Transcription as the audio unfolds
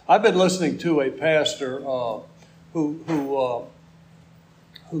I've been listening to a pastor who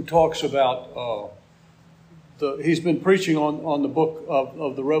talks about he's been preaching on the book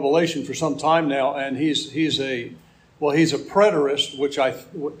of the Revelation for some time now, and he's a preterist, which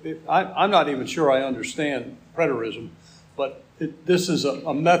I'm not even sure I understand preterism, but this is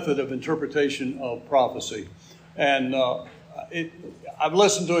a method of interpretation of prophecy. And I've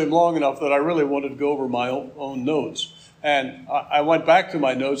listened to him long enough that I really wanted to go over my own notes. And I went back to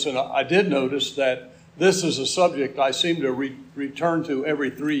my notes, and I did notice that this is a subject I seem to return to every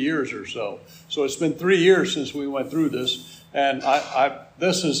 3 years or so. So it's been 3 years since we went through this. And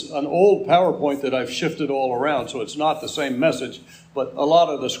this is an old PowerPoint that I've shifted all around, so it's not the same message, but a lot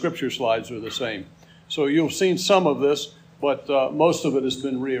of the scripture slides are the same. So you've seen some of this, but most of it has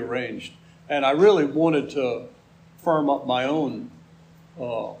been rearranged. And I really wanted to firm up my own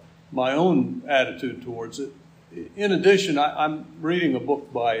attitude towards it. In addition, I'm reading a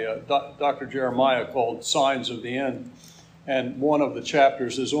book by Dr. Jeremiah called Signs of the End. And one of the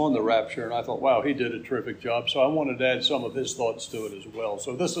chapters is on the rapture. And I thought, wow, he did a terrific job. So I wanted to add some of his thoughts to it as well.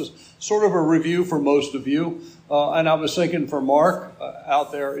 So this is sort of a review for most of you. And I was thinking for Mark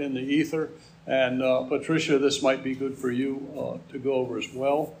out there in the ether. And Patricia, this might be good for you to go over as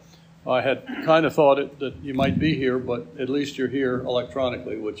well. I had kind of thought that you might be here, but at least you're here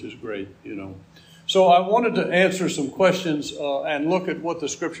electronically, which is great, you know. So I wanted to answer some questions and look at what the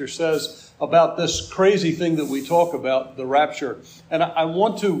scripture says about this crazy thing that we talk about, the rapture. And I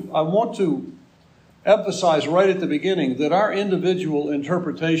want to emphasize right at the beginning that our individual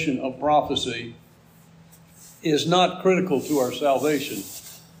interpretation of prophecy is not critical to our salvation.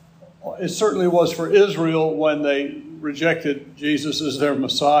 It certainly was for Israel when they rejected Jesus as their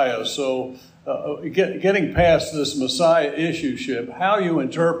Messiah. So getting past this Messiah issueship, how you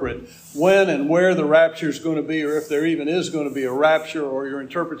interpret when and where the rapture is going to be, or if there even is going to be a rapture, or your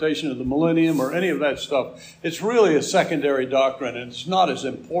interpretation of the millennium, or any of that stuff, it's really a secondary doctrine, and it's not as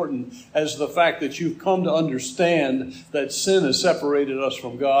important as the fact that you've come to understand that sin has separated us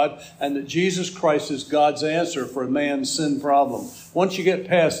from God, and that Jesus Christ is God's answer for man's sin problem. Once you get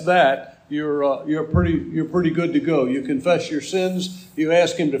past that, you're pretty good to go. You confess your sins. You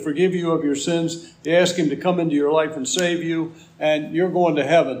ask Him to forgive you of your sins. You ask Him to come into your life and save you, and you're going to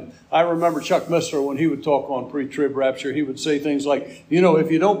heaven. I remember Chuck Missler, when he would talk on pre-trib rapture, he would say things like, you know,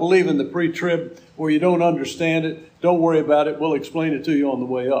 if you don't believe in the pre-trib or you don't understand it, don't worry about it. We'll explain it to you on the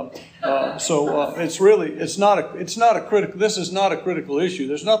way up. This is not a critical issue.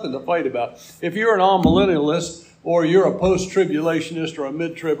 There's nothing to fight about. If you're an all-millennialist, or you're a post-tribulationist or a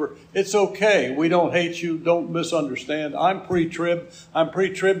mid-tribber, it's okay. We don't hate you. Don't misunderstand. I'm pre-trib. I'm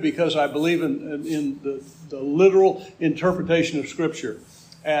pre-trib because I believe in the literal interpretation of Scripture.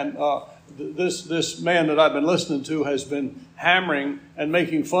 And this man that I've been listening to has been hammering and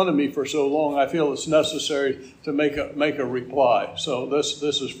making fun of me for so long, I feel it's necessary to make a reply. So this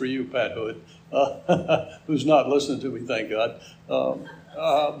is for you, Pat Hood, who's not listening to me, thank God.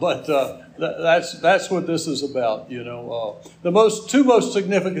 That's what this is about, you know. The two most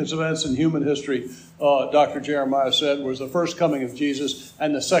significant events in human history, Dr. Jeremiah said, was the first coming of Jesus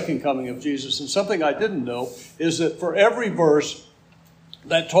and the second coming of Jesus. And something I didn't know is that for every verse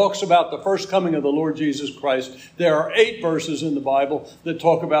that talks about the first coming of the Lord Jesus Christ, there are 8 verses in the Bible that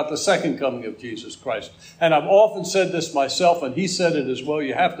talk about the second coming of Jesus Christ. And I've often said this myself, and he said it as well.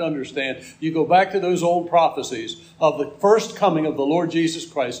 You have to understand, you go back to those old prophecies of the first coming of the Lord Jesus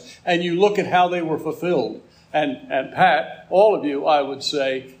Christ, and you look at how they were fulfilled. And Pat, all of you, I would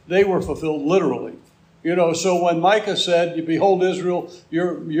say, they were fulfilled literally. You know, so when Micah said, behold, Israel,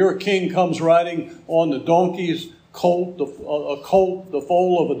 your king comes riding on the donkey's colt, the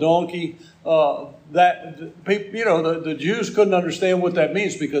foal of a donkey, the Jews couldn't understand what that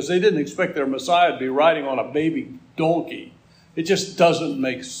means because they didn't expect their Messiah to be riding on a baby donkey. It just doesn't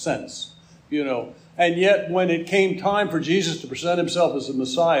make sense, you know. And yet when it came time for Jesus to present himself as the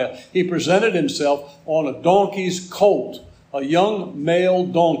Messiah, he presented himself on a donkey's colt, a young male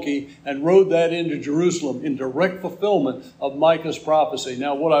donkey, and rode that into Jerusalem in direct fulfillment of Micah's prophecy.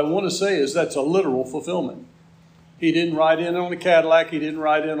 Now, what I want to say is that's a literal fulfillment. He didn't ride in on a Cadillac. He didn't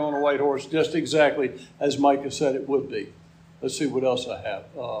ride in on a white horse, just exactly as Micah said it would be. Let's see what else I have.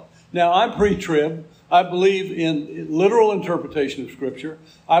 Now, I'm pre-trib. I believe in literal interpretation of Scripture.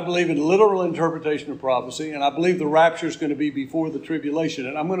 I believe in literal interpretation of prophecy. And I believe the rapture is going to be before the tribulation.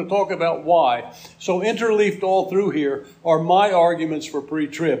 And I'm going to talk about why. So interleafed all through here are my arguments for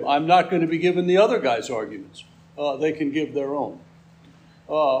pre-trib. I'm not going to be giving the other guys' arguments. They can give their own.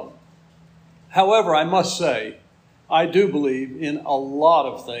 However, I must say, I do believe in a lot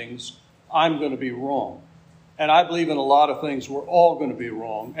of things I'm going to be wrong. And I believe in a lot of things we're all going to be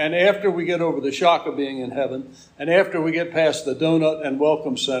wrong. And after we get over the shock of being in heaven, and after we get past the donut and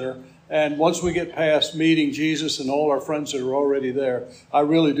welcome center, and once we get past meeting Jesus and all our friends that are already there, I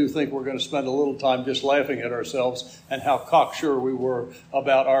really do think we're going to spend a little time just laughing at ourselves and how cocksure we were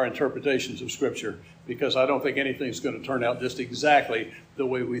about our interpretations of Scripture. Because I don't think anything's going to turn out just exactly the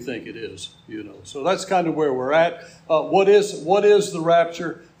way we think it is, you know. So that's kind of where we're at. What is the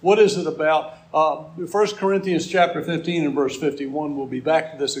rapture? What is it about? 1 Corinthians chapter 15 and verse 51, we'll be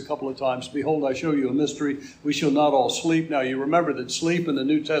back to this a couple of times. Behold, I show you a mystery. We shall not all sleep. Now, you remember that sleep in the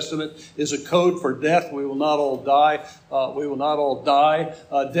New Testament is a code for death. We will not all die. We will not all die.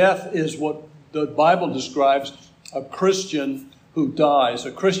 Death is what the Bible describes a Christian who dies.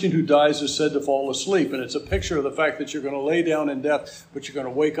 A Christian who dies is said to fall asleep, and it's a picture of the fact that you're going to lay down in death, but you're going to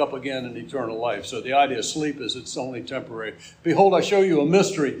wake up again in eternal life. So the idea of sleep is it's only temporary. Behold, I show you a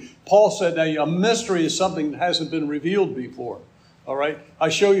mystery. Paul said, now a mystery is something that hasn't been revealed before. All right? I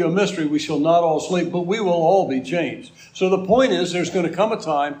show you a mystery. We shall not all sleep, but we will all be changed. So the point is, there's going to come a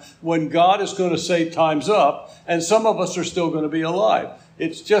time when God is going to say time's up, and some of us are still going to be alive.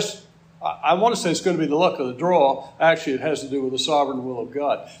 It's just, I want to say it's going to be the luck of the draw. Actually, it has to do with the sovereign will of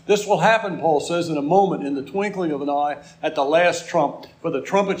God. This will happen, Paul says, in a moment, in the twinkling of an eye, at the last trump. For the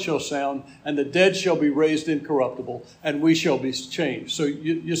trumpet shall sound, and the dead shall be raised incorruptible, and we shall be changed. So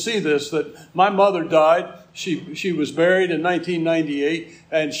you see this, that my mother died. She was buried in 1998,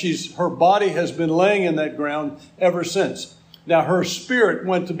 and her body has been laying in that ground ever since. Now, her spirit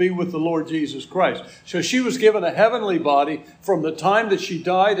went to be with the Lord Jesus Christ. So she was given a heavenly body from the time that she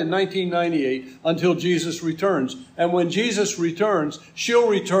died in 1998 until Jesus returns. And when Jesus returns, she'll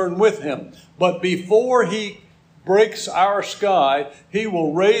return with him. But before he breaks our sky, he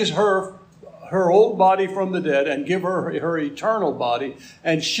will raise her old body from the dead and give her her eternal body,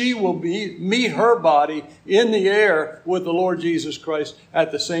 and she will meet her body in the air with the Lord Jesus Christ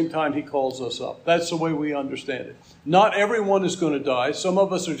at the same time he calls us up. That's the way we understand it. Not everyone is going to die. Some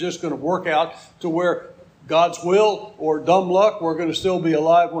of us are just going to work out to where God's will or dumb luck, we're going to still be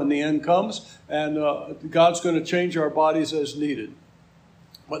alive when the end comes, and God's going to change our bodies as needed.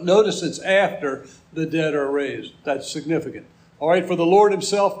 But notice it's after the dead are raised. That's significant. All right, for the Lord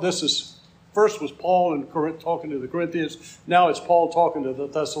himself, first was Paul in Corinth talking to the Corinthians. Now it's Paul talking to the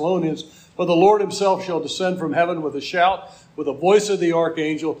Thessalonians. For the Lord himself shall descend from heaven with a shout, with the voice of the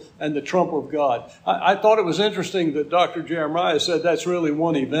archangel, and the trump of God. I thought it was interesting that Dr. Jeremiah said that's really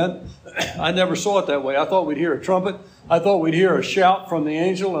one event. I never saw it that way. I thought we'd hear a trumpet. I thought we'd hear a shout from the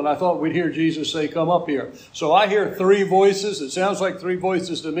angel, and I thought we'd hear Jesus say, come up here. So I hear three voices. It sounds like three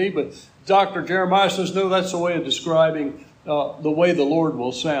voices to me, but Dr. Jeremiah says, no, that's a way of describing the way the Lord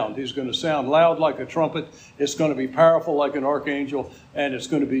will sound. He's going to sound loud like a trumpet. It's going to be powerful like an archangel, and it's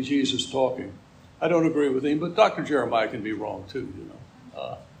going to be Jesus talking. I don't agree with him, but Dr. Jeremiah can be wrong too, you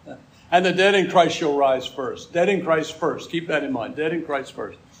know. And the dead in Christ shall rise first. Dead in Christ first. Keep that in mind. Dead in Christ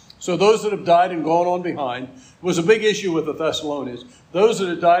first. So those that have died and gone on behind, was a big issue with the Thessalonians. Those that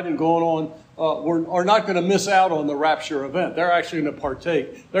have died and gone on are not going to miss out on the rapture event. They're actually going to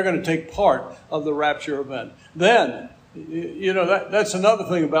partake. They're going to take part of the rapture event. Then, you know, that's another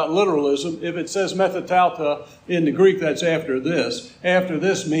thing about literalism. If it says metatauta in the Greek, that's after this. After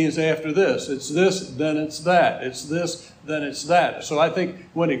this means after this. It's this, then it's that. It's this, then it's that. So I think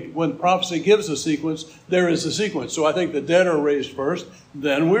when prophecy gives a sequence, there is a sequence. So I think the dead are raised first,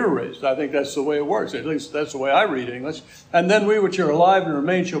 then we're raised. I think that's the way it works. At least that's the way I read English. And then we which are alive and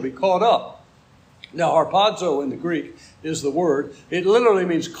remain shall be caught up. Now, harpazo in the Greek is the word. It literally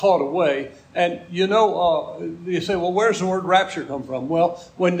means caught away. And, you know, you say, well, where's the word rapture come from? Well,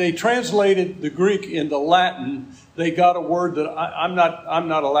 when they translated the Greek into Latin, they got a word that I'm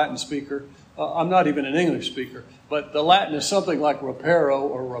not a Latin speaker. I'm not even an English speaker. But the Latin is something like reparo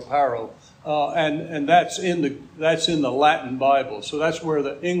or reparo. And that's in the Latin Bible. So that's where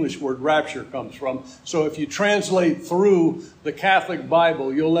the English word rapture comes from. So if you translate through the Catholic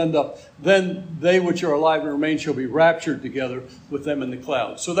Bible, you'll end up, then they which are alive and remain shall be raptured together with them in the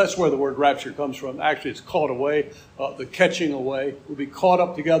clouds. So that's where the word rapture comes from. Actually, it's caught away, the catching away. Will be caught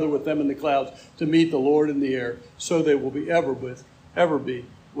up together with them in the clouds to meet the Lord in the air. So they will be ever be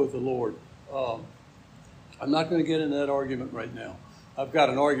with the Lord. I'm not going to get into that argument right now. I've got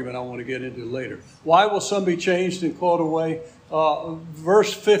an argument I want to get into later. Why will some be changed and caught away?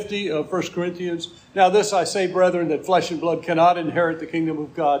 Verse 50 of 1 Corinthians. Now this I say, brethren, that flesh and blood cannot inherit the kingdom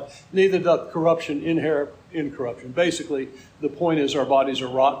of God, neither doth corruption inherit incorruption. Basically, the point is our bodies are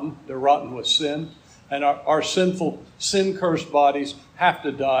rotten. They're rotten with sin. And our sinful, sin-cursed bodies have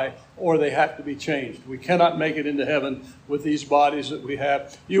to die, or they have to be changed. We cannot make it into heaven with these bodies that we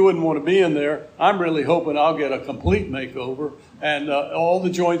have. You wouldn't want to be in there. I'm really hoping I'll get a complete makeover, and all the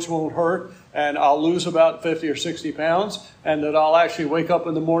joints won't hurt, and I'll lose about 50 or 60 pounds, and that I'll actually wake up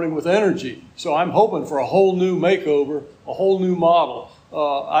in the morning with energy. So I'm hoping for a whole new makeover, a whole new model.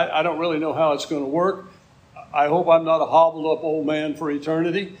 I don't really know how it's going to work. I hope I'm not a hobbled up old man for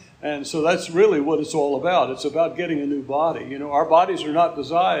eternity. And so that's really what it's all about. It's about getting a new body. You know, our bodies are not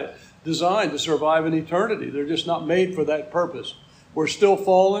designed to survive in eternity. They're just not made for that purpose. We're still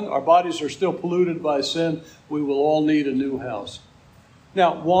fallen. Our bodies are still polluted by sin. We will all need a new house.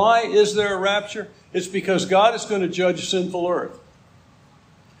 Now, why is there a rapture? It's because God is going to judge sinful earth.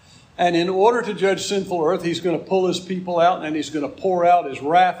 And in order to judge sinful earth, he's going to pull his people out, and he's going to pour out his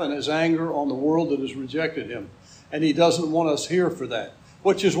wrath and his anger on the world that has rejected him. And he doesn't want us here for that,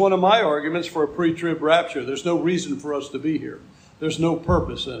 which is one of my arguments for a pre-trib rapture. There's no reason for us to be here. There's no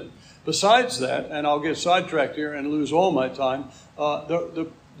purpose in it. Besides that, and I'll get sidetracked here and lose all my time,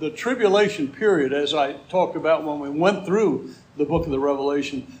 the tribulation period, as I talked about when we went through the book of the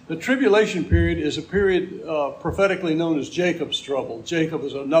Revelation, the tribulation period is a period prophetically known as Jacob's trouble. Jacob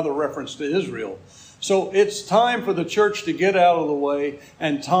is another reference to Israel. So it's time for the church to get out of the way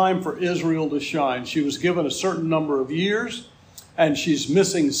and time for Israel to shine. She was given a certain number of years, and she's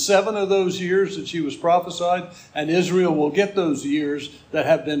missing 7 of those years that she was prophesied, and Israel will get those years that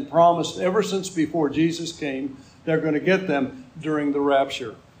have been promised ever since before Jesus came. They're going to get them during the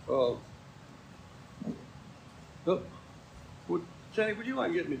rapture. Jenny, would you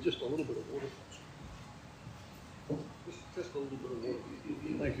mind getting me just a little bit of water? Just a little bit of water.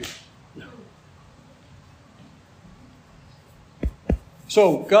 Thank you.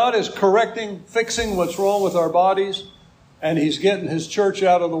 So God is correcting, fixing what's wrong with our bodies, and he's getting his church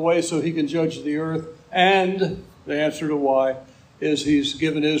out of the way so he can judge the earth. And the answer to why is he's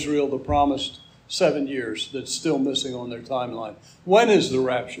given Israel the promised 7 years that's still missing on their timeline. When is the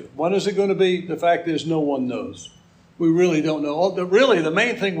rapture? When is it going to be? The fact is, no one knows. We really don't know. Really, the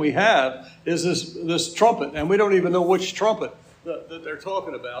main thing we have is this trumpet, and we don't even know which trumpet that they're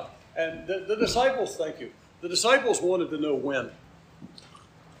talking about. And the disciples, thank you, the disciples wanted to know when.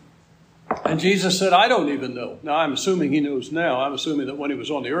 And Jesus said, I don't even know. Now, I'm assuming he knows now. I'm assuming that when he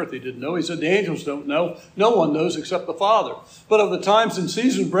was on the earth, he didn't know. He said, the angels don't know. No one knows except the Father. But of the times and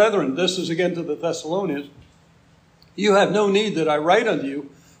seasons, brethren, this is again to the Thessalonians, you have no need that I write unto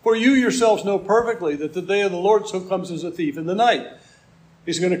you, for you yourselves know perfectly that the day of the Lord so comes as a thief in the night.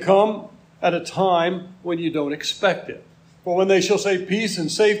 He's going to come at a time when you don't expect it. For when they shall say peace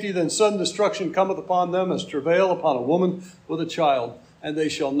and safety, then sudden destruction cometh upon them as travail upon a woman with a child, and they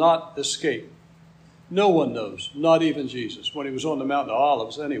shall not escape. No one knows, not even Jesus, when he was on the Mount of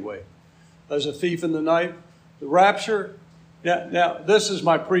Olives anyway. As a thief in the night, the rapture. Now this is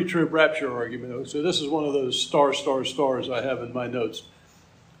my pre-trib rapture argument. So this is one of those stars I have in my notes.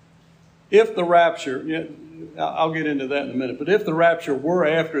 If the rapture, I'll get into that in a minute, but if the rapture were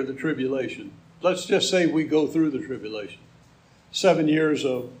after the tribulation, let's just say we go through the tribulation, 7 years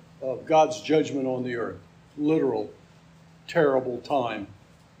of God's judgment on the earth, literal, terrible time.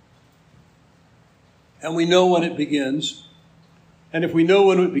 And we know when it begins. And if we know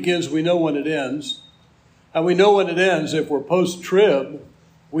when it begins, we know when it ends. And we know when it ends. If we're post-trib,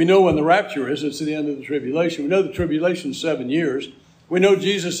 we know when the rapture is. It's the end of the tribulation. We know the tribulation is 7 years. We know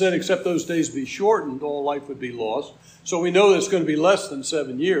Jesus said, except those days be shortened, all life would be lost. So we know that it's going to be less than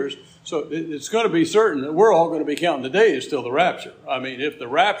 7 years. So it's going to be certain that we're all going to be counting the days till the rapture. I mean, if the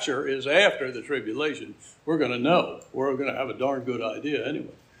rapture is after the tribulation, we're going to know. We're going to have a darn good idea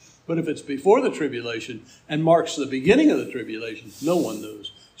anyway. But if it's before the tribulation and marks the beginning of the tribulation, no one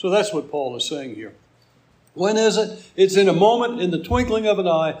knows. So that's what Paul is saying here. When is it? It's in a moment, in the twinkling of an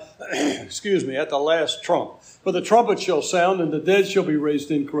eye, at the last trump. For the trumpet shall sound, and the dead shall be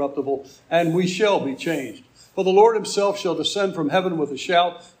raised incorruptible, and we shall be changed. For the Lord himself shall descend from heaven with a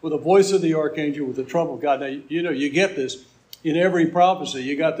shout, with the voice of the archangel, with the trump of God. Now, you get this in every prophecy.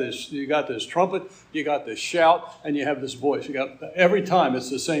 You got this trumpet, you got this shout, and you have this voice. Every time it's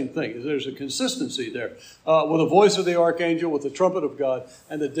the same thing. There's a consistency there. With the voice of the archangel, with the trumpet of God,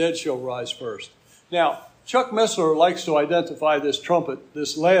 and the dead shall rise first. Now, Chuck Missler likes to identify this trumpet,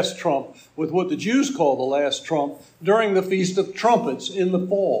 this last trump, with what the Jews call the last trump during the Feast of Trumpets in the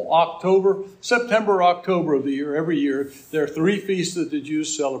fall, September, October of the year. Every year, there are 3 feasts that the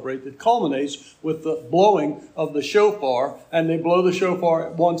Jews celebrate that culminates with the blowing of the shofar, and they blow the shofar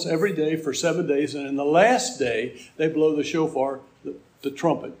once every day for 7 days, and in the last day, they blow the shofar the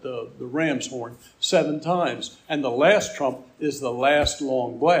trumpet, the ram's horn, 7 times. And the last trump is the last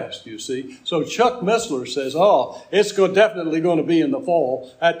long blast, you see. So Chuck Missler says, it's definitely going to be in the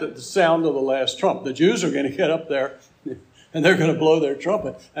fall at the sound of the last trump. The Jews are going to get up there and they're going to blow their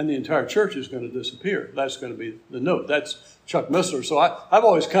trumpet, and the entire church is going to disappear. That's going to be the note. That's Chuck Missler. So I've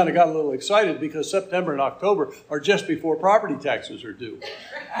always kind of got a little excited because September and October are just before property taxes are due.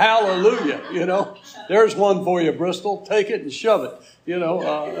 Hallelujah. There's one for you, Bristol. Take it and shove it.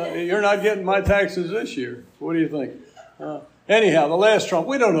 You're not getting my taxes this year. What do you think? Anyhow, the last trump,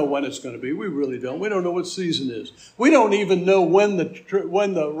 we don't know when it's going to be. We really don't. We don't know what season it is. We don't even know when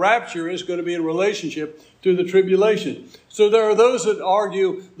the rapture is going to be in relationship to the tribulation. So there are those that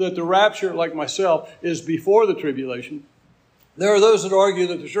argue that the rapture, like myself, is before the tribulation. There are those that argue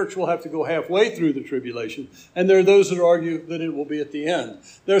that the church will have to go halfway through the tribulation, and there are those that argue that it will be at the end.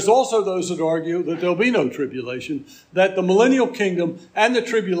 There's also those that argue that there'll be no tribulation, that the millennial kingdom and the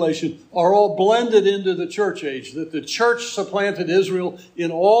tribulation are all blended into the church age, that the church supplanted Israel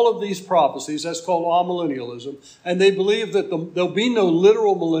in all of these prophecies. That's called amillennialism. And they believe that there'll be no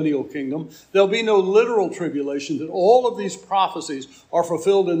literal millennial kingdom, there'll be no literal tribulation, that all of these prophecies are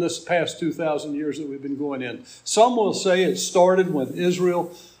fulfilled in this past 2,000 years that we've been going in. Some will say it started when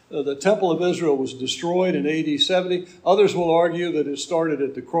Israel, the Temple of Israel was destroyed in AD 70. Others will argue that it started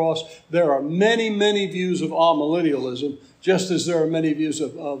at the cross. There are many, many views of amillennialism, just as there are many views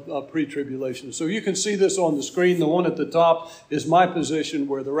of pre-tribulation. So you can see this on the screen. The one at the top is my position,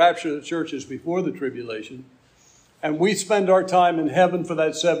 where the rapture of the church is before the tribulation. And we spend our time in heaven for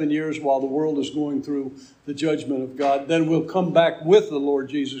that 7 years while the world is going through the judgment of God. Then we'll come back with the Lord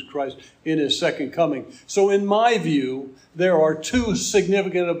Jesus Christ in his second coming. So in my view, there are 2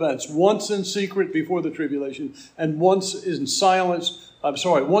 significant events. Once in secret before the tribulation, and once in silence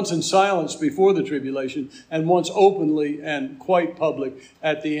before the tribulation, and once openly and quite public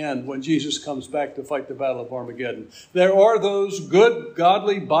at the end when Jesus comes back to fight the battle of Armageddon. There are those good,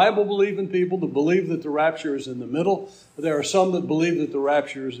 godly, Bible-believing people that believe that the rapture is in the middle. There are some that believe that the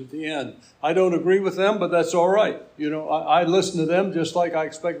rapture is at the end. I don't agree with them, but that's all right. I listen to them just like I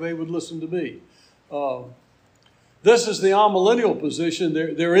expect they would listen to me. This is the amillennial position.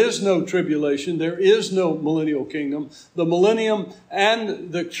 There is no tribulation. There is no millennial kingdom. The millennium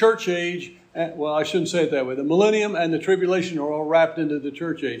and the church age, well, I shouldn't say it that way. The millennium and the tribulation are all wrapped into the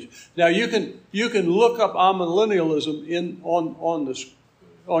church age. Now, you can look up amillennialism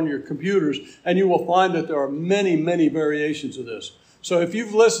on your computers, and you will find that there are many, many variations of this. So if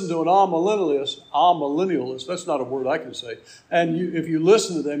you've listened to an amillennialist, that's not a word I can say, and if you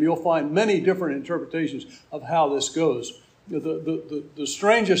listen to them, you'll find many different interpretations of how this goes. The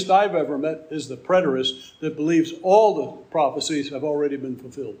strangest I've ever met is the preterist that believes all the prophecies have already been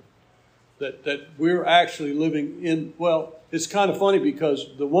fulfilled. That we're actually living in, well, it's kind of funny because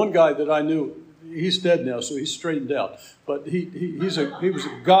the one guy that I knew, he's dead now, so he's straightened out. But he was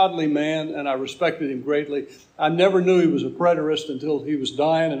a godly man, and I respected him greatly. I never knew he was a preterist until he was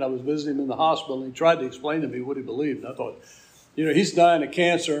dying, and I was visiting him in the hospital, and he tried to explain to me what he believed. And I thought, he's dying of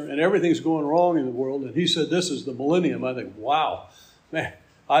cancer, and everything's going wrong in the world. And he said, this is the millennium. I think, wow, man,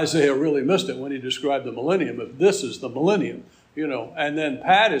 Isaiah really missed it when he described the millennium. If this is the millennium, And then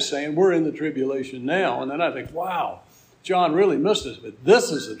Pat is saying, we're in the tribulation now. And then I think, wow, John really missed this, but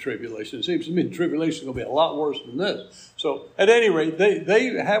this is the tribulation. It seems to me the tribulation is going to be a lot worse than this. So at any rate,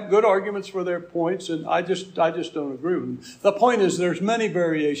 they have good arguments for their points, and I just don't agree with them. The point is there's many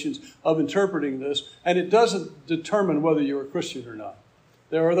variations of interpreting this, and it doesn't determine whether you're a Christian or not.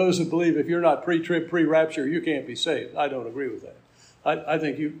 There are those that believe if you're not pre-trib, pre-rapture, you can't be saved. I don't agree with that. I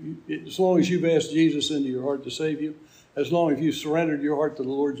think as long as you've asked Jesus into your heart to save you, as long as you surrendered your heart to the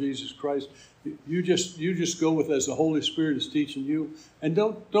Lord Jesus Christ, you just go with as the Holy Spirit is teaching you, and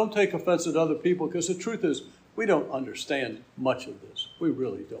don't take offense at other people, because the truth is we don't understand much of this. We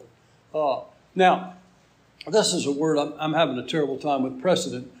really don't. Now, this is a word I'm having a terrible time with,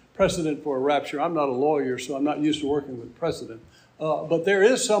 precedent for a rapture. I'm not a lawyer, so I'm not used to working with precedent. But there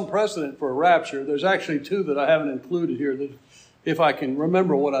is some precedent for a rapture. There's actually 2 that I haven't included here that if I can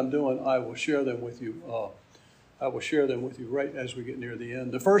remember what I'm doing, I will share them with you. I will share them with you right as we get near the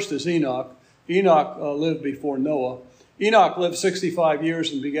end. The first is Enoch. Enoch lived before Noah. Enoch lived 65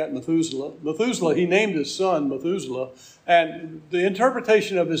 years and begat Methuselah. Methuselah, he named his son Methuselah. And the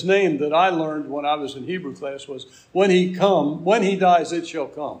interpretation of his name that I learned when I was in Hebrew class was, when he dies, it shall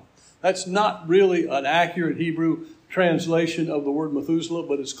come. That's not really an accurate Hebrew translation of the word Methuselah,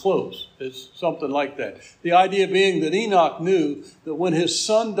 but it's close. It's something like that. The idea being that Enoch knew that when his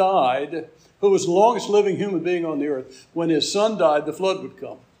son died, who was the longest living human being on the earth, when his son died, the flood would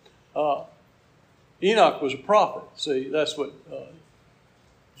come. Enoch was a prophet. See, that's what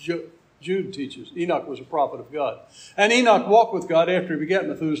Jude teaches. Enoch was a prophet of God. And Enoch walked with God after he begat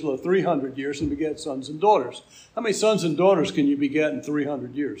Methuselah 300 years and begat sons and daughters. How many sons and daughters can you beget in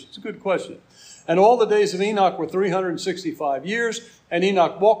 300 years? It's a good question. And all the days of Enoch were 365 years, and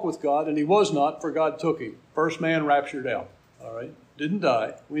Enoch walked with God, and he was not, for God took him. First man raptured out. All right? Didn't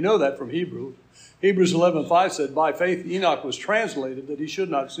die. We know that from Hebrews. Hebrews 11:5 said, by faith Enoch was translated that he should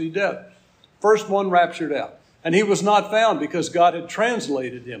not see death. First one raptured out. And he was not found because God had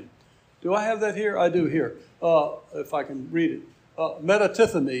translated him. Do I have that here? I do here. If I can read it.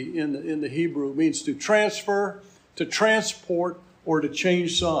 Metatithemi in the Hebrew means to transfer, to transport, or to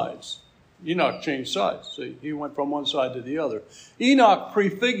change sides. Enoch changed sides. See, he went from one side to the other. Enoch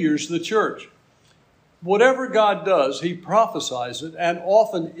prefigures the church. Whatever God does, he prophesies it and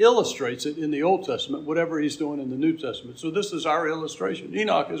often illustrates it in the Old Testament, whatever he's doing in the New Testament. So this is our illustration.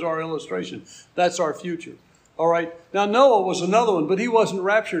 Enoch is our illustration. That's our future. All right. Now Noah was another one, but he wasn't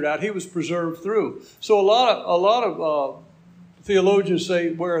raptured out. He was preserved through. So a lot of theologians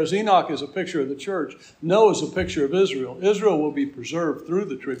say, whereas Enoch is a picture of the church, Noah is a picture of Israel. Israel will be preserved through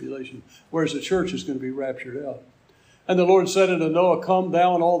the tribulation, whereas the church is going to be raptured out. And the Lord said unto Noah, come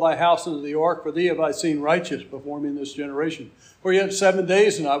thou and all thy house into the ark, for thee have I seen righteous before me in this generation. For yet 7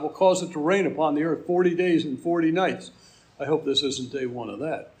 days, and I will cause it to rain upon the earth 40 days and 40 nights. I hope this isn't day one of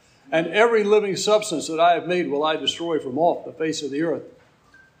that. And every living substance that I have made will I destroy from off the face of the earth.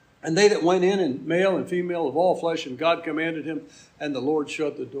 And they that went in, male and female of all flesh, and God commanded him, and the Lord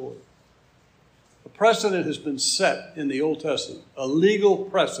shut the door. A precedent has been set in the Old Testament, a legal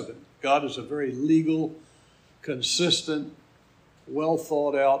precedent. God is a very legal, consistent, well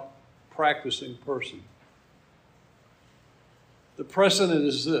thought out, practicing person. The precedent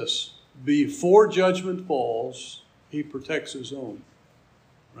is this: before judgment falls, he protects his own.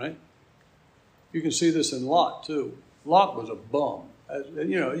 Right? You can see this in Lot too. Lot was a bum.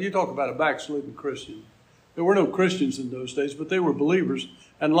 You know, you talk about a backslidden Christian. There were no Christians in those days, but they were believers,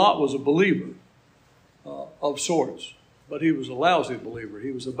 and Lot was a believer of sorts. But he was a lousy believer.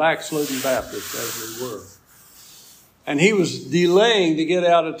 He was a backslidden Baptist, as they were. And he was delaying to get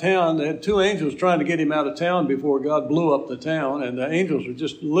out of town. They had two angels trying to get him out of town before God blew up the town. And the angels were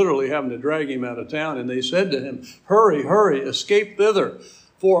just literally having to drag him out of town. And they said to him, hurry, hurry, escape thither.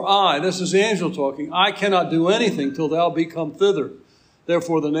 For I, this is the angel talking, I cannot do anything till thou be come thither.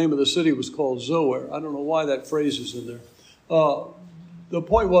 Therefore the name of the city was called Zoar. I don't know why that phrase is in there. The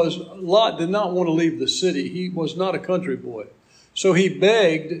point was, Lot did not want to leave the city. He was not a country boy. So he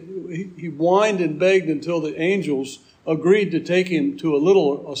begged, he whined and begged until the angels agreed to take him to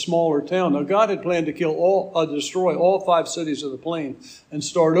a smaller town. Now God had planned to destroy all 5 cities of the plain and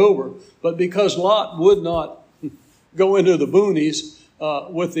start over. But because Lot would not go into the boonies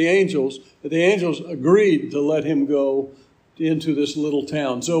with the angels agreed to let him go into this little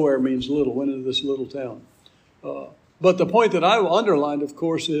town. Zoar means little, went into this little town. But the point that I underlined, of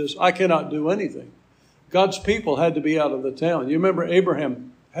course, is I cannot do anything. God's people had to be out of the town. You remember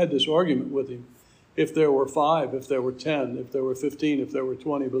Abraham had this argument with him. If there were 5, if there were 10, if there were 15, if there were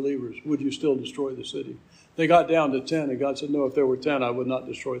 20 believers, would you still destroy the city? They got down to 10, and God said, no, if there were 10, I would not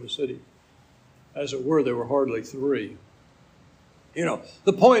destroy the city. As it were, there were hardly 3. You know,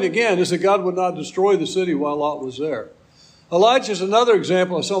 the point again is that God would not destroy the city while Lot was there. Elijah is another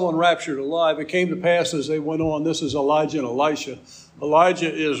example of someone raptured alive. It came to pass as they went on. This is Elijah and Elisha. Elijah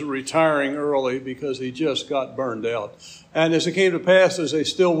is retiring early because he just got burned out. And as it came to pass, as they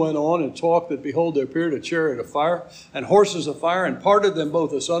still went on and talked, that behold, there appeared a chariot of fire and horses of fire, and parted them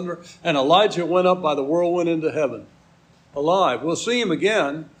both asunder. And Elijah went up by the whirlwind into heaven, alive. We'll see him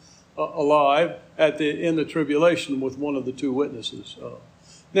again alive in the tribulation with one of the 2 witnesses.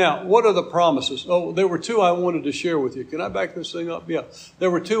 Now, what are the promises? Oh, there were 2 I wanted to share with you. Can I back this thing up? Yeah.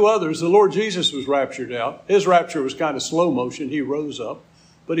 There were 2 others. The Lord Jesus was raptured out. His rapture was kind of slow motion. He rose up,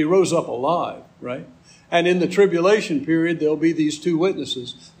 but he rose up alive, right? And in the tribulation period, there'll be these 2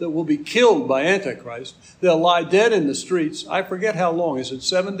 witnesses that will be killed by Antichrist. They'll lie dead in the streets. I forget how long. Is it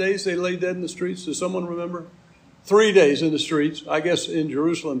 7 days they lay dead in the streets? Does someone remember? 3 days in the streets. I guess in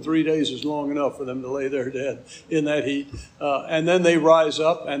Jerusalem, 3 days is long enough for them to lay their dead in that heat. And then they rise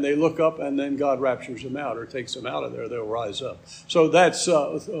up and they look up, and then God raptures them out or takes them out of there. They'll rise up. So that's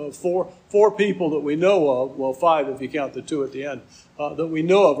 4 people that we know of. Well, 5 if you count the 2 at the end. That we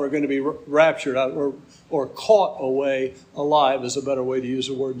know of are going to be raptured out or caught away alive is a better way to use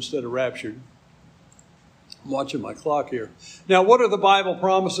the word instead of raptured. I'm watching my clock here. Now, what are the Bible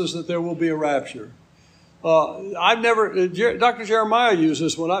promises that there will be a rapture? Dr. Jeremiah used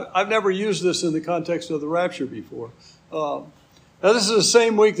this one. I've never used this in the context of the rapture before. Now, this is the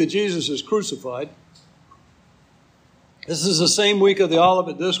same week that Jesus is crucified. This is the same week of the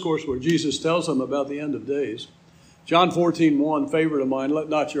Olivet Discourse where Jesus tells them about the end of days. John 14:1, favorite of mine, let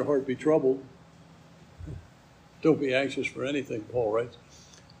not your heart be troubled. Don't be anxious for anything, Paul writes.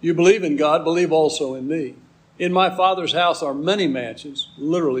 You believe in God, believe also in me. In my Father's house are many mansions,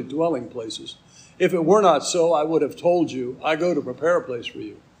 literally dwelling places. If it were not so, I would have told you, I go to prepare a place for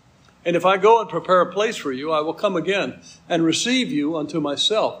you. And if I go and prepare a place for you, I will come again and receive you unto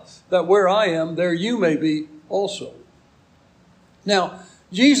myself, that where I am, there you may be also. Now,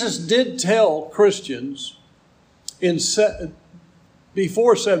 Jesus did tell Christians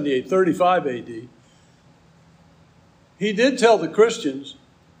before 78, 35 AD, he did tell the Christians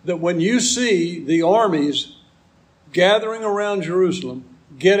that when you see the armies gathering around Jerusalem,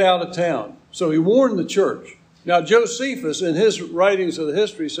 get out of town. So he warned the church. Now, Josephus, in his writings of the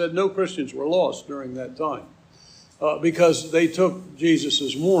history, said no Christians were lost during that time because they took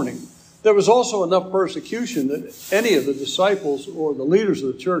Jesus' warning. There was also enough persecution that any of the disciples or the leaders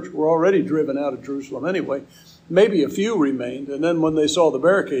of the church were already driven out of Jerusalem anyway. Maybe a few remained, and then when they saw the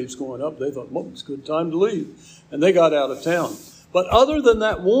barricades going up, they thought, well, it's a good time to leave. And they got out of town. But other than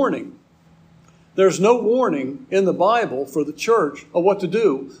that warning, there's no warning in the Bible for the church of what to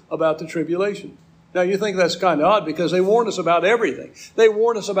do about the tribulation. Now, you think that's kind of odd because they warn us about everything. They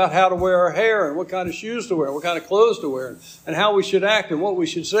warn us about how to wear our hair and what kind of shoes to wear, what kind of clothes to wear, and how we should act and what we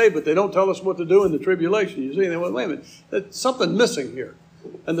should say, but they don't tell us what to do in the tribulation. You see, they went, wait a minute, there's something missing here.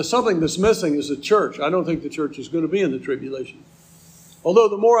 And the something that's missing is the church. I don't think the church is going to be in the tribulation. Although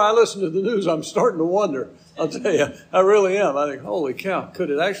the more I listen to the news, I'm starting to wonder. I'll tell you, I really am. I think, holy cow, could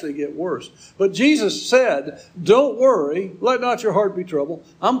it actually get worse? But Jesus said, don't worry, let not your heart be troubled.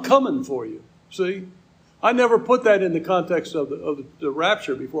 I'm coming for you. See? I never put that in the context of the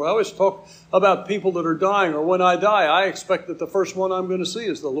rapture before. I always talk about people that are dying, or when I die, I expect that the first one I'm going to see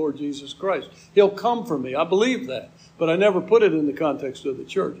is the Lord Jesus Christ. He'll come for me. I believe that. But I never put it in the context of the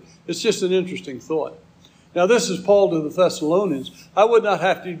church. It's just an interesting thought. Now, this is Paul to the Thessalonians. I would not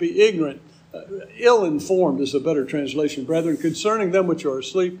have to be ignorant. Ill-informed is a better translation, brethren, concerning them which are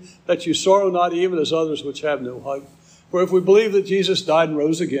asleep, that you sorrow not even as others which have no hope. For if we believe that Jesus died and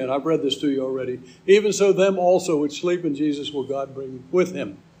rose again, I've read this to you already, even so them also which sleep in Jesus will God bring with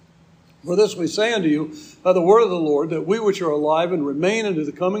him. For this we say unto you by the word of the Lord, that we which are alive and remain unto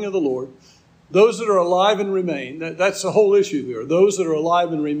the coming of the Lord, those that are alive and remain, that's the whole issue there, those that are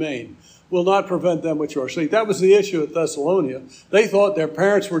alive and remain, will not prevent them which are asleep. That was the issue at Thessalonica. They thought their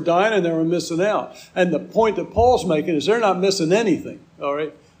parents were dying and they were missing out. And the point that Paul's making is they're not missing anything, all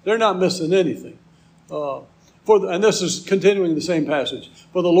right? They're not missing anything. And this is continuing the same passage.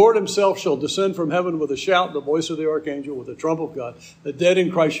 For the Lord himself shall descend from heaven with a shout, the voice of the archangel, with the trump of God. The dead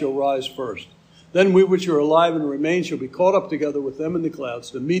in Christ shall rise first. Then we which are alive and remain shall be caught up together with them in the clouds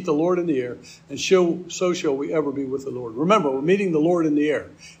to meet the Lord in the air, and so shall we ever be with the Lord. Remember, we're meeting the Lord in the air.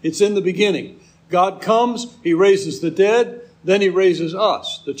 It's in the beginning. God comes, he raises the dead, then he raises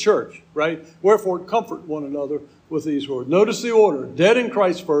us, the church, right? Wherefore, comfort one another with these words. Notice the order. Dead in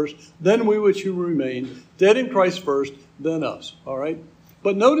Christ first, then we which who remain. Dead in Christ first, then us, all right?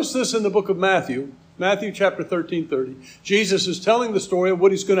 But notice this in the book of Matthew. Matthew chapter 13:30. Jesus is telling the story of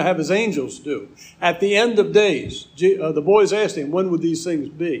what he's going to have his angels do. At the end of days, the boys asked him, when would these things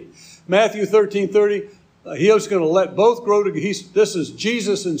be? Matthew 13:30, he was going to let both grow together. This is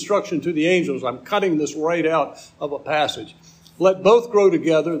Jesus' instruction to the angels. I'm cutting this right out of a passage. Let both grow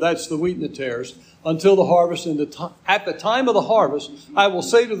together, that's the wheat and the tares, until the harvest. And at the time of the harvest, I will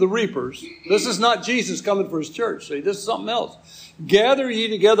say to the reapers, this is not Jesus coming for his church. See, this is something else. Gather ye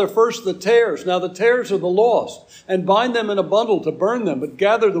together first the tares. Now the tares are the lost, and bind them in a bundle to burn them, but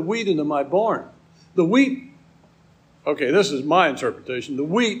gather the wheat into my barn. The wheat, okay, this is my interpretation. The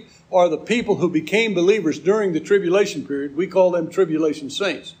wheat are the people who became believers during the tribulation period. We call them tribulation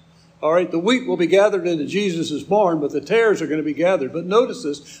saints. All right, the wheat will be gathered into Jesus' barn, but the tares are going to be gathered. But notice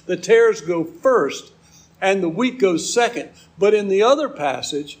this, the tares go first, and the wheat goes second. But in the other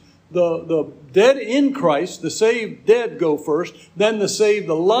passage, the dead in Christ, the saved dead go first, then the saved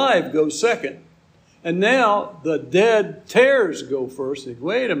alive go second. And now the dead tares go first.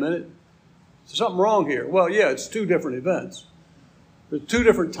 Wait a minute, there's something wrong here. Well, yeah, it's two different events. There's two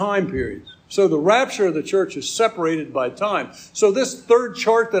different time periods. So the rapture of the church is separated by time. So this third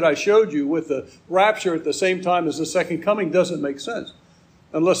chart that I showed you with the rapture at the same time as the second coming doesn't make sense.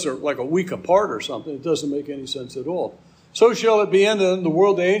 Unless they're like a week apart or something, it doesn't make any sense at all. So shall it be ended, and the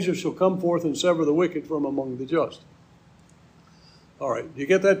world the angels shall come forth and sever the wicked from among the just. All right, do you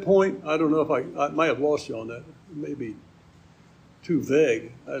get that point? I don't know if I might have lost you on that. It may be too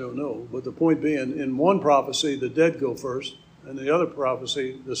vague, I don't know. But the point being, in one prophecy, the dead go first, and the other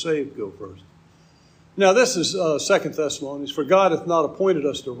prophecy, the saved go first. Now this is 2 Thessalonians. For God hath not appointed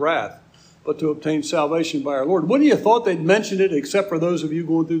us to wrath, but to obtain salvation by our Lord. Wouldn't you have thought they'd mentioned it except for those of you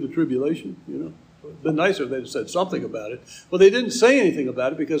going through the tribulation? You know, it'd been nicer if they'd said something about it. Well, they didn't say anything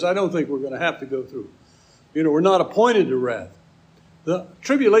about it because I don't think we're going to have to go through. You know, we're not appointed to wrath. The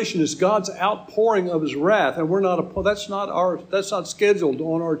tribulation is God's outpouring of his wrath, and that's not scheduled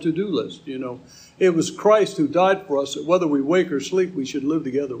on our to-do list, you know. It was Christ who died for us, that whether we wake or sleep, we should live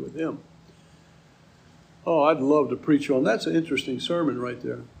together with him. Oh, I'd love to preach on. That's an interesting sermon right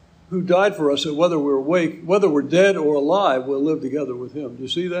there. Who died for us, that whether we're awake, whether we're dead or alive, we'll live together with him. Do you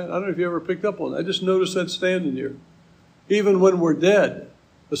see that? I don't know if you ever picked up on that. I just noticed that standing here. Even when we're dead,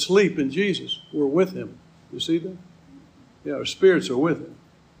 asleep in Jesus, we're with him. You see that? Yeah, our spirits are with him.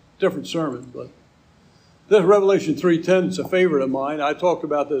 Different sermon, but this Revelation 3:10 is a favorite of mine. I talked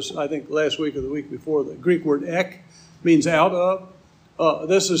about this, I think, last week or the week before. The Greek word ek means out of.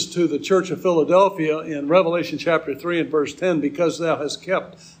 This is to the church of Philadelphia in Revelation chapter 3 and verse 10. Because thou hast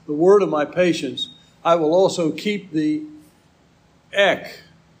kept the word of my patience, I will also keep the ek.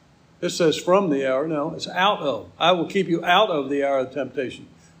 This says from the hour. No, it's out of. I will keep you out of the hour of temptation.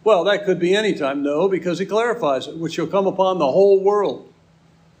 Well, that could be any time. No, because he clarifies it, which shall come upon the whole world.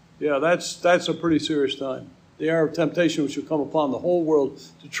 Yeah, that's a pretty serious time. The hour of temptation which shall come upon the whole world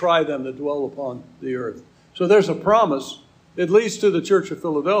to try them that dwell upon the earth. So there's a promise, at least to the church of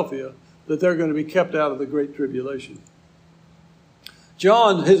Philadelphia, that they're going to be kept out of the great tribulation.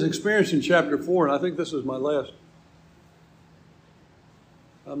 John, his experience in chapter 4, and I think this is my last.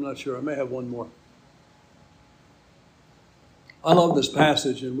 I'm not sure. I may have one more. I love this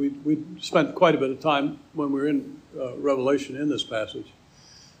passage, and we spent quite a bit of time when we were in Revelation in this passage.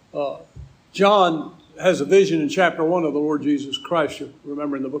 John has a vision in chapter 1 of the Lord Jesus Christ, you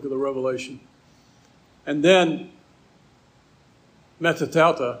remember in the book of the Revelation. And then,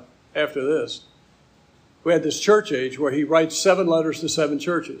 metatauta, after this, we had this church age where he writes 7 letters to 7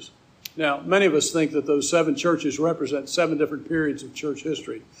 churches. Now, many of us think that those 7 churches represent 7 different periods of church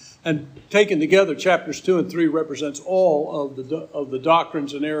history. And taken together, chapters 2 and 3 represents all of the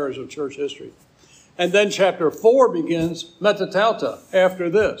doctrines and errors of church history. And then chapter 4 begins metatauta, after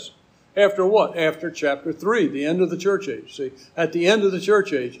this. After what? After chapter 3, the end of the church age. See, at the end of the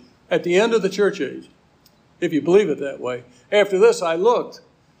church age, if you believe it that way, after this I looked.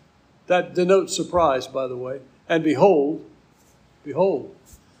 That denotes surprise, by the way. And behold,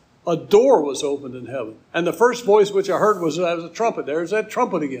 a door was opened in heaven. And the first voice which I heard was a trumpet. There's that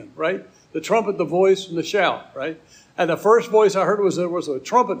trumpet again, right? The trumpet, the voice, and the shout, right? And the first voice I heard was there was a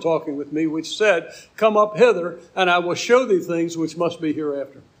trumpet talking with me, which said, come up hither, and I will show thee things which must be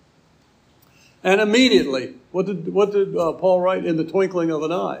hereafter. And immediately, what did Paul write? In the twinkling of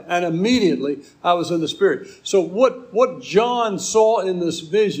an eye. And immediately I was in the Spirit. So what John saw in this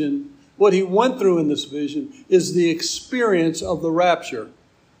vision, what he went through in this vision, is the experience of the rapture.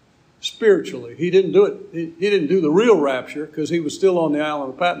 Spiritually. He didn't do it. He didn't do the real rapture because he was still on the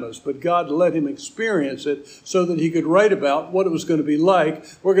island of Patmos. But God let him experience it so that he could write about what it was going to be like.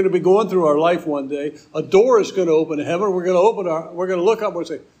 We're going to be going through our life one day. A door is going to open in heaven. We're going to look up and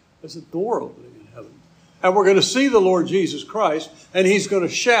say, there's a door opening in heaven. And we're going to see the Lord Jesus Christ, and he's going to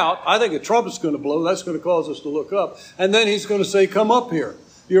shout. I think a trumpet's going to blow. That's going to cause us to look up. And then he's going to say, come up here.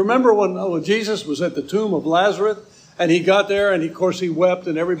 You remember when Jesus was at the tomb of Lazarus? And he got there, and of course he wept,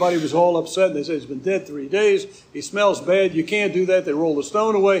 and everybody was all upset. And they said, he's been dead 3 days. He smells bad. You can't do that. They roll the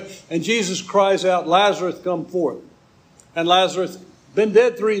stone away. And Jesus cries out, Lazarus, come forth. And Lazarus, been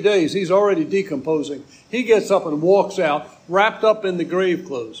dead 3 days. He's already decomposing. He gets up and walks out, wrapped up in the grave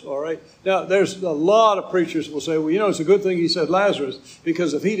clothes, all right? Now, there's a lot of preachers will say, well, you know, it's a good thing he said Lazarus,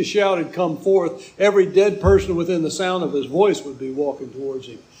 because if he'd have shouted, come forth, every dead person within the sound of his voice would be walking towards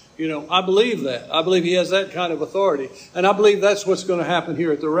him. You know, I believe that. I believe he has that kind of authority. And I believe that's what's going to happen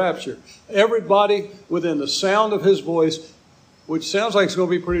here at the rapture. Everybody within the sound of his voice, which sounds like it's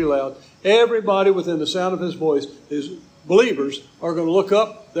going to be pretty loud, everybody within the sound of his voice, his believers, are going to look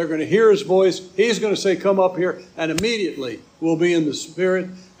up. They're going to hear his voice. He's going to say, come up here. And immediately we'll be in the Spirit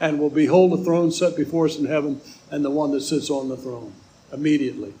and we'll behold the throne set before us in heaven and the one that sits on the throne.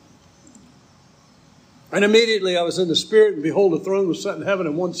 Immediately. And immediately I was in the Spirit, and behold, the throne was set in heaven,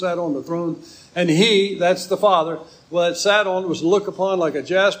 and one sat on the throne. And he, that's the Father, well, that sat on was looked upon like a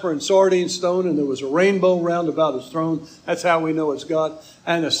jasper and sardine stone, and there was a rainbow round about his throne. That's how we know it's God.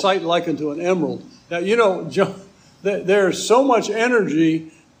 And a sight like unto an emerald. Now, you know, there's so much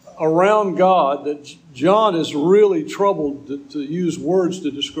energy around God that John is really troubled to use words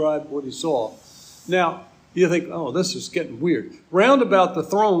to describe what he saw. Now, you think, oh, this is getting weird. Round about the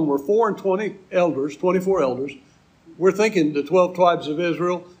throne were 24 elders, we're thinking the 12 tribes of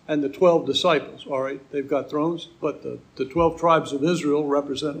Israel and the 12 disciples, all right? They've got thrones, but the 12 tribes of Israel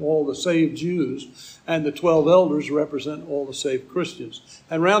represent all the saved Jews, and the 12 elders represent all the saved Christians.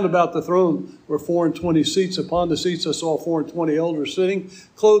 And round about the throne were 24 seats. Upon the seats I saw 24 elders sitting,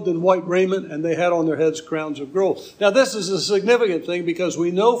 clothed in white raiment, and they had on their heads crowns of gold. Now this is a significant thing because we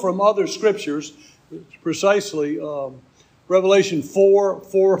know from other scriptures, precisely Revelation 4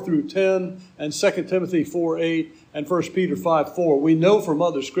 through 10, and 2 Timothy 4:8, and 1 Peter 5:4. We know from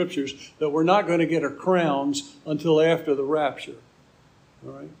other scriptures that we're not going to get our crowns until after the rapture.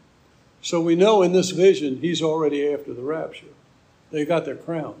 All right? So we know in this vision, he's already after the rapture. They got their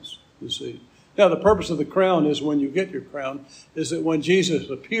crowns, you see. Now, the purpose of the crown is when you get your crown, is that when Jesus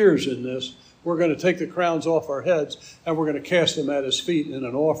appears in this, we're going to take the crowns off our heads and we're going to cast them at his feet in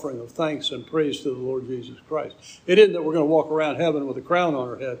an offering of thanks and praise to the Lord Jesus Christ. It isn't that we're going to walk around heaven with a crown on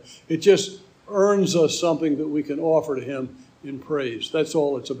our head. It just earns us something that we can offer to him in praise. That's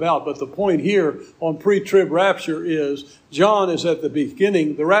all it's about. But the point here on pre-trib rapture is John is at the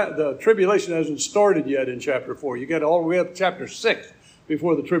beginning. The tribulation hasn't started yet in chapter 4. You get all the way up to chapter 6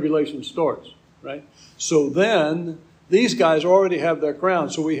 before the tribulation starts, right? So then these guys already have their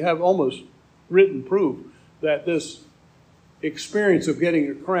crowns. So we have almost written proof that this experience of getting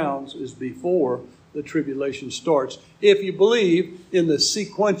your crowns is before the tribulation starts. If you believe in the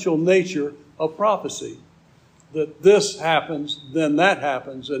sequential nature of prophecy, that this happens, then that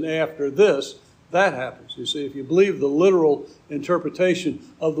happens, and after this, that happens. You see, if you believe the literal interpretation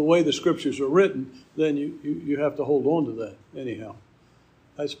of the way the scriptures are written, then you have to hold on to that anyhow.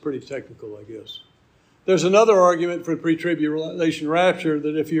 That's pretty technical, I guess. There's another argument for pre-tribulation rapture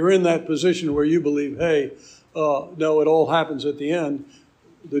that if you're in that position where you believe, hey, no, it all happens at the end,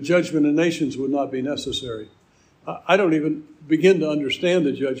 the judgment of nations would not be necessary. I don't even begin to understand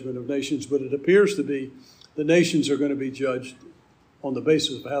the judgment of nations, but it appears to be the nations are going to be judged on the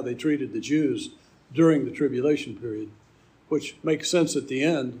basis of how they treated the Jews during the tribulation period, which makes sense at the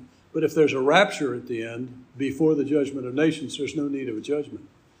end. But if there's a rapture at the end, before the judgment of nations, there's no need of a judgment.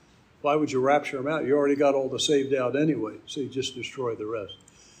 Why would you rapture them out? You already got all the saved out anyway, so you just destroy the rest.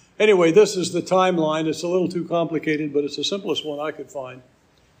 Anyway, this is the timeline. It's a little too complicated, but it's the simplest one I could find.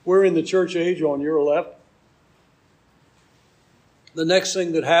 We're in the church age on your left. The next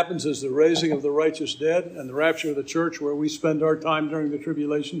thing that happens is the raising of the righteous dead and the rapture of the church, where we spend our time during the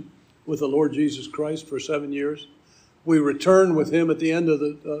tribulation with the Lord Jesus Christ for 7 years. We return with him at the end of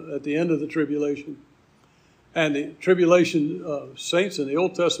the tribulation. And the tribulation saints and the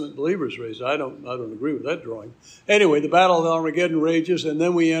Old Testament believers raised. I don't agree with that drawing. Anyway, the battle of Armageddon rages, and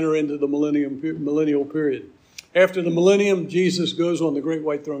then we enter into the millennial period. After the millennium, Jesus goes on the great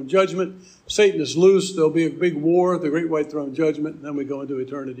white throne judgment. Satan is loose. There'll be a big war, the great white throne judgment, and then we go into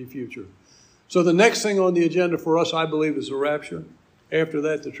eternity future. So the next thing on the agenda for us, I believe, is the rapture. After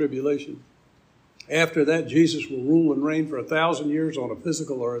that, the tribulation. After that, Jesus will rule and reign for 1,000 years on a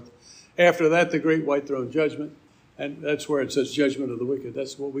physical earth. After that, the great white throne judgment. And that's where it says judgment of the wicked.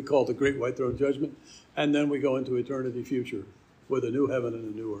 That's what we call the great white throne judgment. And then we go into eternity future with a new heaven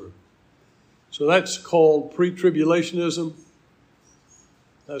and a new earth. So that's called pre-tribulationism.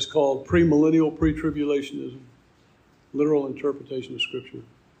 That's called premillennial pre-tribulationism. Literal interpretation of Scripture.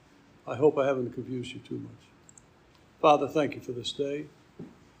 I hope I haven't confused you too much. Father, thank you for this day.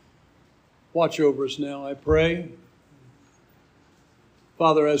 Watch over us now, I pray.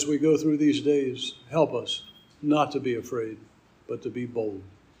 Father, as we go through these days, help us not to be afraid, but to be bold.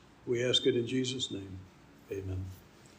 We ask it in Jesus' name. Amen.